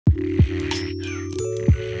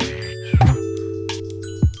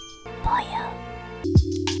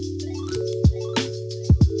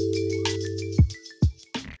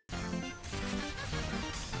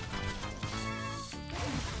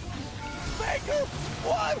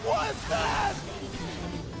What was that?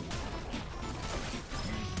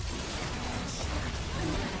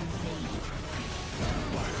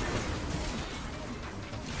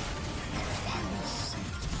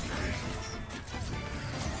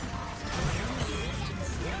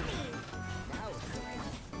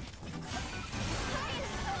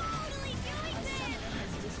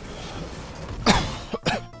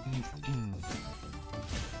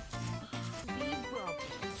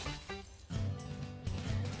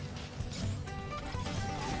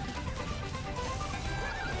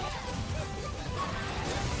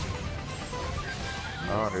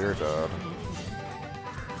 Oh, you're dead.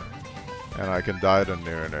 And I can die to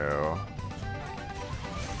Nunu.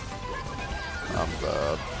 I'm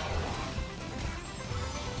dead.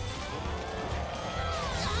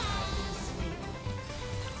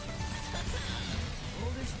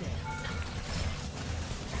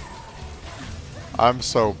 I'm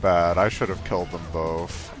so bad. I should have killed them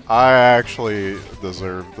both. I actually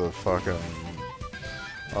deserve the fucking...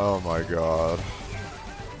 Oh my god.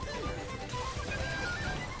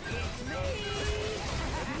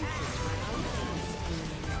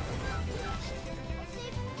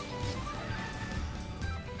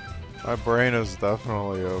 My brain is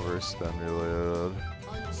definitely overstimulated.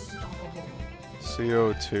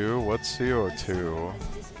 CO2? What's CO2?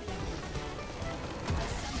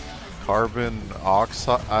 Carbon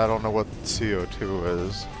oxide? I don't know what CO2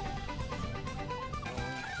 is.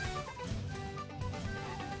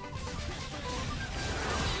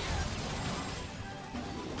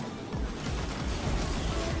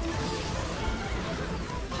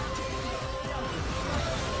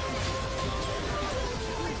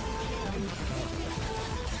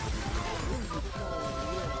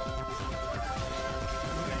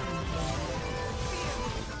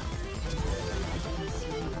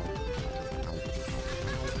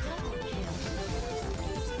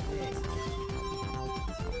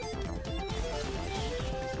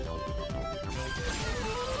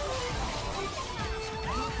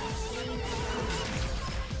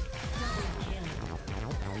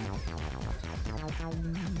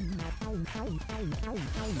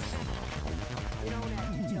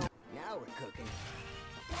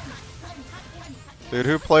 Dude,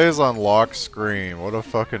 who plays on lock screen? What a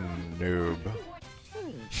fucking noob.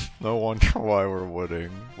 No wonder why we're winning.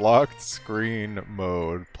 Locked screen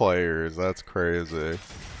mode players, that's crazy.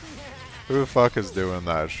 Who the fuck is doing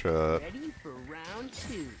that shit?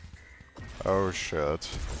 Oh shit.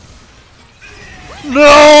 No!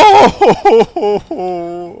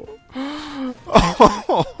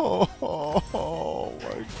 Oh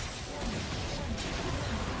my.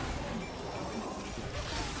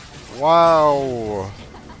 Wow.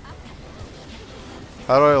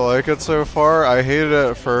 How do I like it so far? I hated it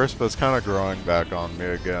at first, but it's kind of growing back on me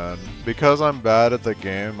again. Because I'm bad at the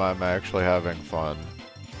game, I'm actually having fun.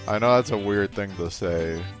 I know that's a weird thing to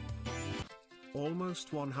say.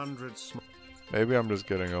 Almost 100 Maybe I'm just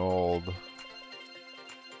getting old.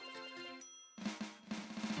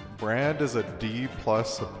 Brand is a D+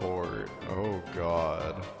 support. Oh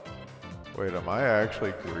god. Wait, am I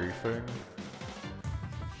actually griefing?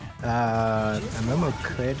 Momo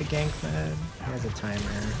could gank mid. He has a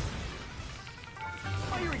timer.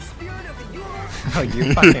 Oh,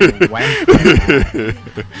 you fucking went there.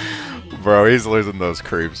 Bro, he's losing those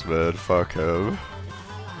creeps, man. Fuck him.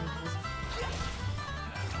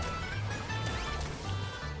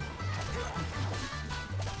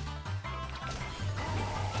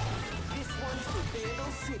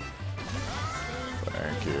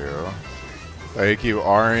 Thank you. Thank you,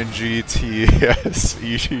 RNGTSEGG.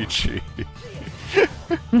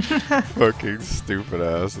 Fucking stupid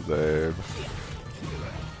ass name.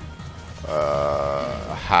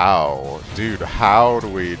 How? Dude, how do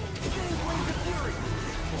we...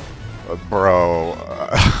 bro,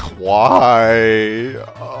 why?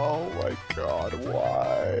 Oh my god,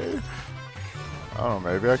 why? I don't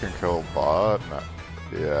know, maybe I can kill bot? No.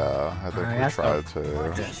 Yeah, I think we tried to.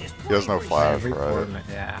 He has no flash, right?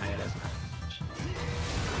 Yeah, he doesn't.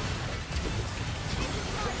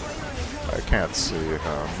 I can't see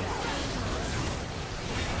him.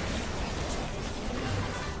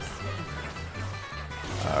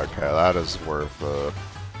 Okay, that is worth it.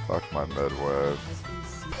 Fuck my mid wave.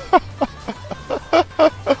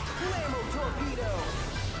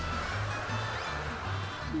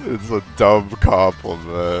 It's a dumb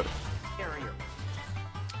compliment.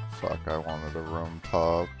 Fuck, I wanted a room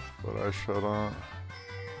top, but I shouldn't.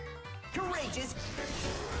 Courageous.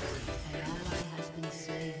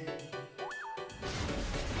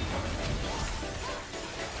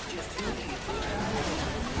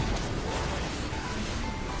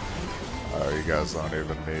 Oh, you guys don't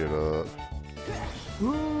even need it.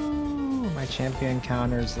 Ooh, my champion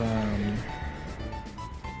counters them.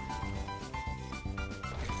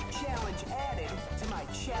 Challenge added to my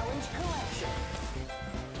challenge collection.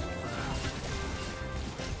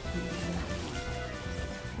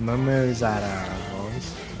 Mumu's at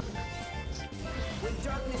voice. When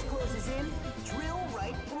darkness closes in, drill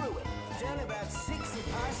right through it. Done about 6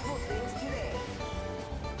 impossible things today.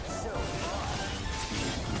 So far.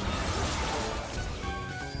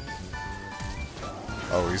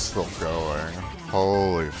 Oh, he's still going.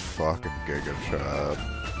 Holy fucking Giga Chad.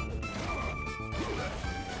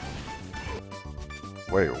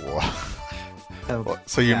 Wait, what?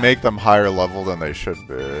 So you yeah. make them higher level than they should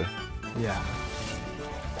be. Yeah.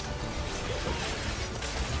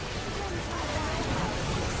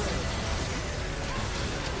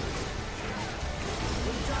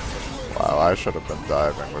 Wow, I should have been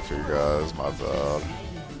diving with you guys, my bad.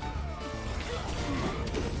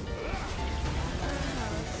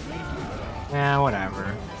 Yeah,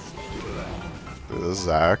 whatever. Dude, this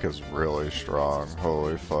Zac is really strong,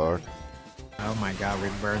 holy fuck. Oh my god, we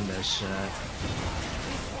burned this shit.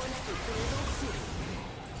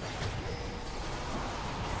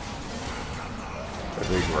 If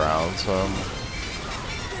he grounds him.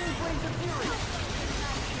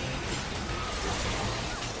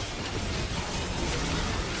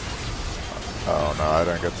 Oh no, I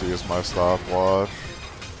didn't get to use my stopwatch.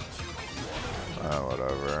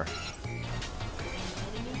 Whatever.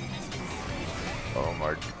 Oh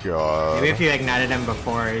my god. Maybe if you ignited him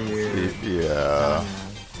before you... Yeah.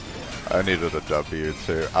 I needed a W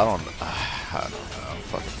too. I don't know.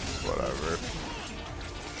 Fucking whatever.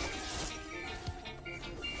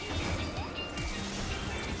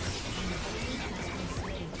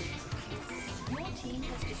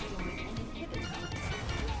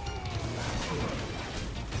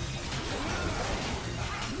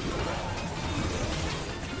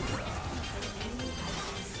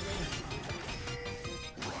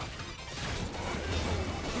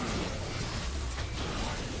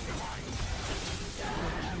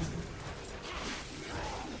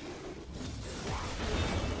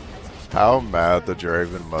 How mad the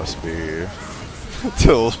Draven must be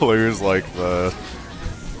to lose like the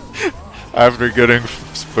after getting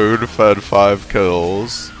spoon-fed 5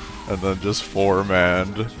 kills and then just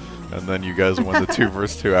 4-manned, and then you guys win the 2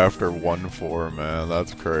 vs 2 after 1 4-man.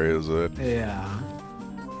 That's crazy. Yeah.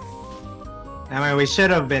 I mean, we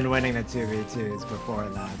should have been winning the 2v2s before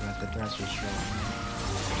that, but the threats were strong.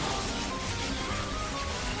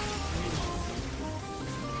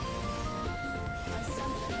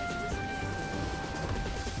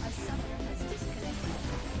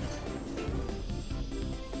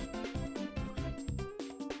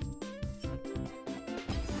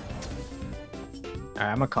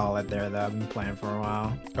 Alright, I'm gonna call it there though. I've been playing for a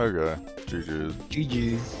while. Okay, GG's.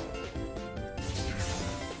 GG's.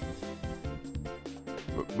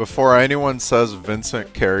 Before anyone says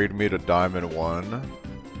Vincent carried me to Diamond 1,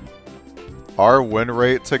 our win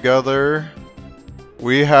rate together,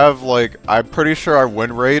 we have like, I'm pretty sure our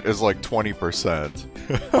win rate is like 20%.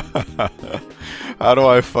 How do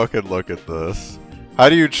I fucking look at this? How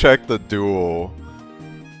do you check the duel?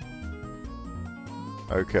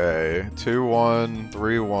 Okay, 2-1,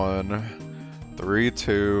 3-1,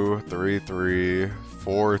 3-2, 3-3,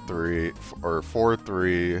 4-3, or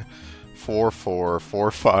 4-3, 4-4,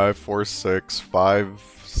 4-5, 4-6,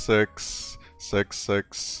 5-6,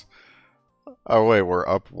 6-6. Oh wait, we're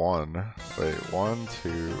up 1. Wait, 1,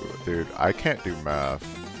 2, dude, I can't do math.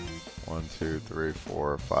 1, 2, 3,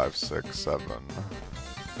 4, 5, 6, 7.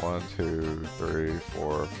 1, 2, 3,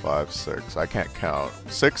 4, 5, 6. I can't count.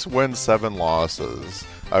 6 wins, 7 losses.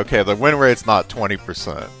 Okay, the win rate's not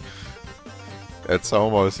 20%. It's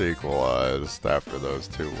almost equalized after those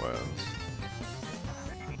 2 wins.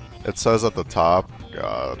 It says at the top,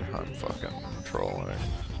 God, I'm fucking trolling.